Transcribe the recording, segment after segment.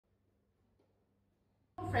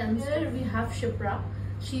friends. Here we have Shipra.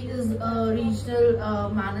 She is a regional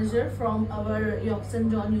manager from our York St.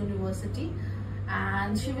 John University,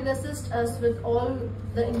 and she will assist us with all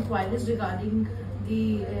the inquiries regarding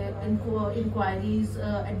the inquiries,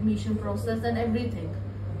 admission process and everything.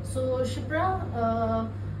 So Shipra,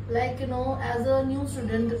 as a new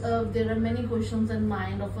student, there are many questions in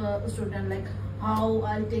mind of a student, like how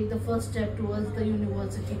I'll take the first step towards the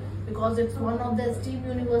university, because it's one of the esteemed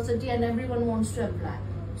university and everyone wants to apply.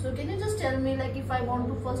 So can you just tell me, like, if I want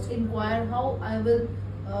to first inquire, how I will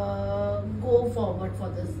go forward for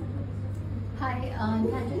this? Hi,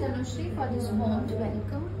 thank you Tanushri for this warm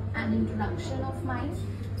welcome and introduction of mine.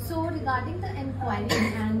 So regarding the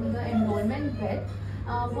inquiry and the enrollment bit,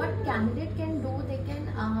 what candidate can do, they can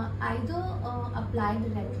either apply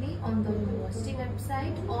directly on the university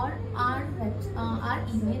website or our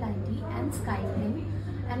email ID and Skype link,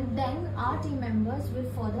 and then our team members will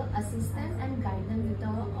further assist them and guide them with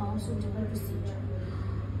a suitable procedure.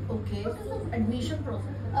 Okay, what is the admission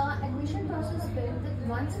process? Admission process where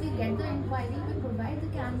once we get the inquiry, we provide the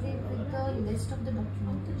candidate with the list of the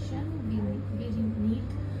documentation we need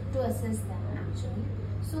to assess them actually.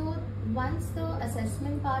 So once the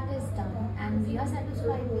assessment part is done and we are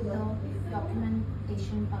satisfied with the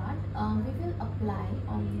documentation part, we will apply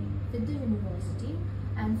with the university,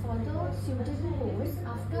 and for the suitable course,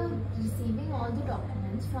 after receiving all the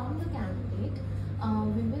documents from the candidate,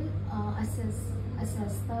 we will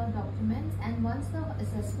assess the documents, and once the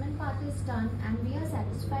assessment part is done and we are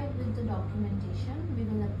satisfied with the documentation, we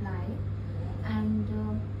will apply,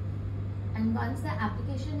 and once the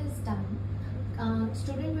application is done,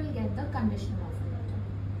 student will get the conditional offer letter.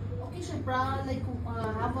 Okay, Shipra, like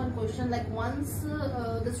I have one question. Like once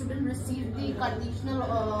the student received the conditional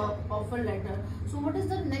offer letter, so what is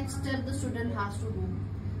the next step the student has to do?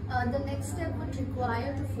 The next step would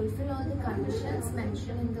require to fulfill all the conditions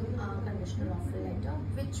mentioned in the conditional offer letter,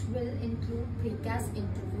 which will include pre-CAS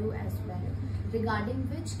interview as well, regarding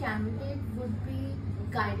which candidate would be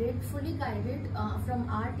fully guided from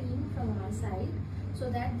our team, from our side, so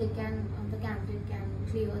that the candidate can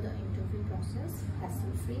clear the interview process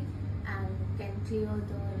hassle-free and can clear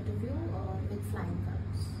the interview with flying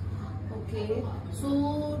colors. Okay,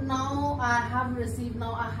 so now I have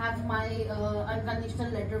my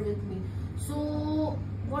unconditional letter with me. So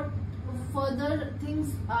what further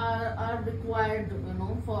things are required,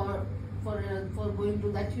 for going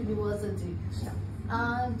to that university?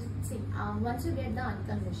 Once you get the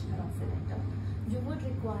unconditional offer letter, you would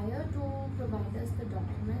require to provide us the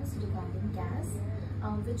documents regarding CAS,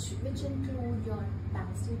 which include your bank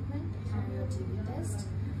statement and your TB test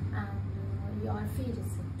and your fee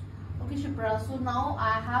receipt. Okay, Shipra, so now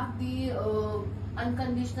I have the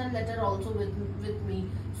unconditional letter also with me.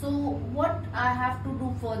 So what I have to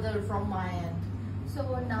do further from my end?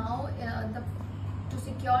 So now to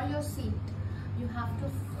secure your seat, you have to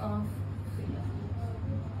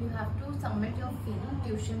submit your fee,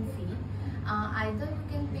 tuition fee. Either you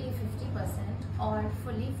can pay 50% or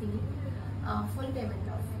full payment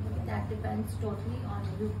of fee. That depends totally on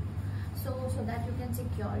you. So that you can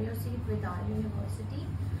secure your seat with our university,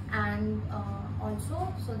 and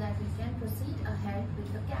also so that we can proceed ahead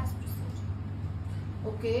with the CAS procedure.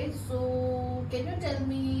 Okay, so can you tell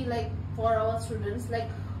me, like, for our students, like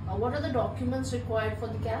what are the documents required for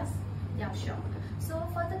the CAS? Yeah, sure. So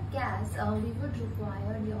for the CAS, we would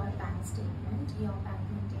require your bank statement, your bank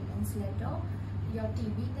maintenance letter, your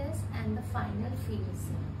TB test and the final fee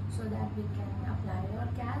receipt, so that we can apply your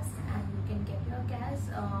CAS and you can get your CAS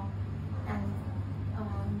and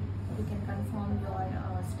you can confirm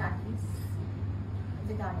your studies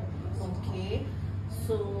regarding this. Okay,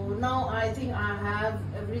 so now I think I have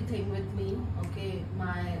everything with me. Okay,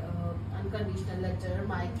 my unconditional letter,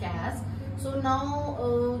 my CAS. So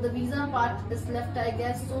now the visa part is left, I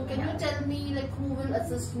guess. So can you tell me, like, who will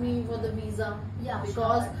assist me for the visa? Yeah,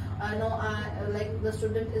 because sure. I know the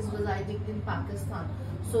student is residing in Pakistan.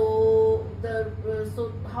 So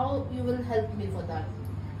so how you will help me for that?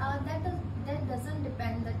 That doesn't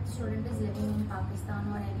depend that student is living in Pakistan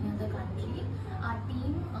or any other country. Our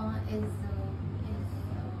team is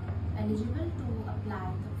eligible to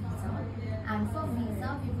apply the visa, and for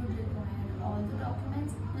visa we would require all the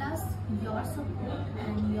documents plus your support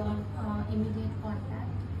and your immediate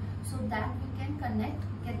contact, so that we can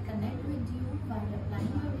get connect with you while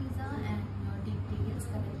applying your visa and your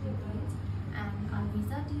correct details, and our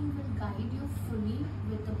visa team will guide you fully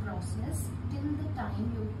with the process till the time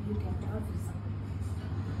you get your visa.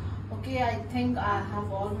 Okay, I think I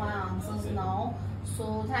have all my answers now.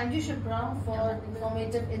 So thank you, Shipra, for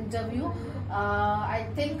informative interview. I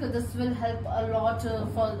think this will help a lot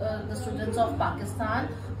for the students of Pakistan.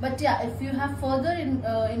 But yeah, if you have further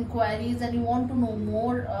inquiries and you want to know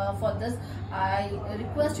more for this, I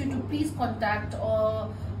request you to please contact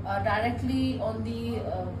directly on the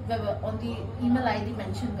email ID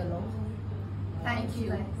mentioned below. Thank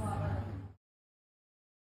you.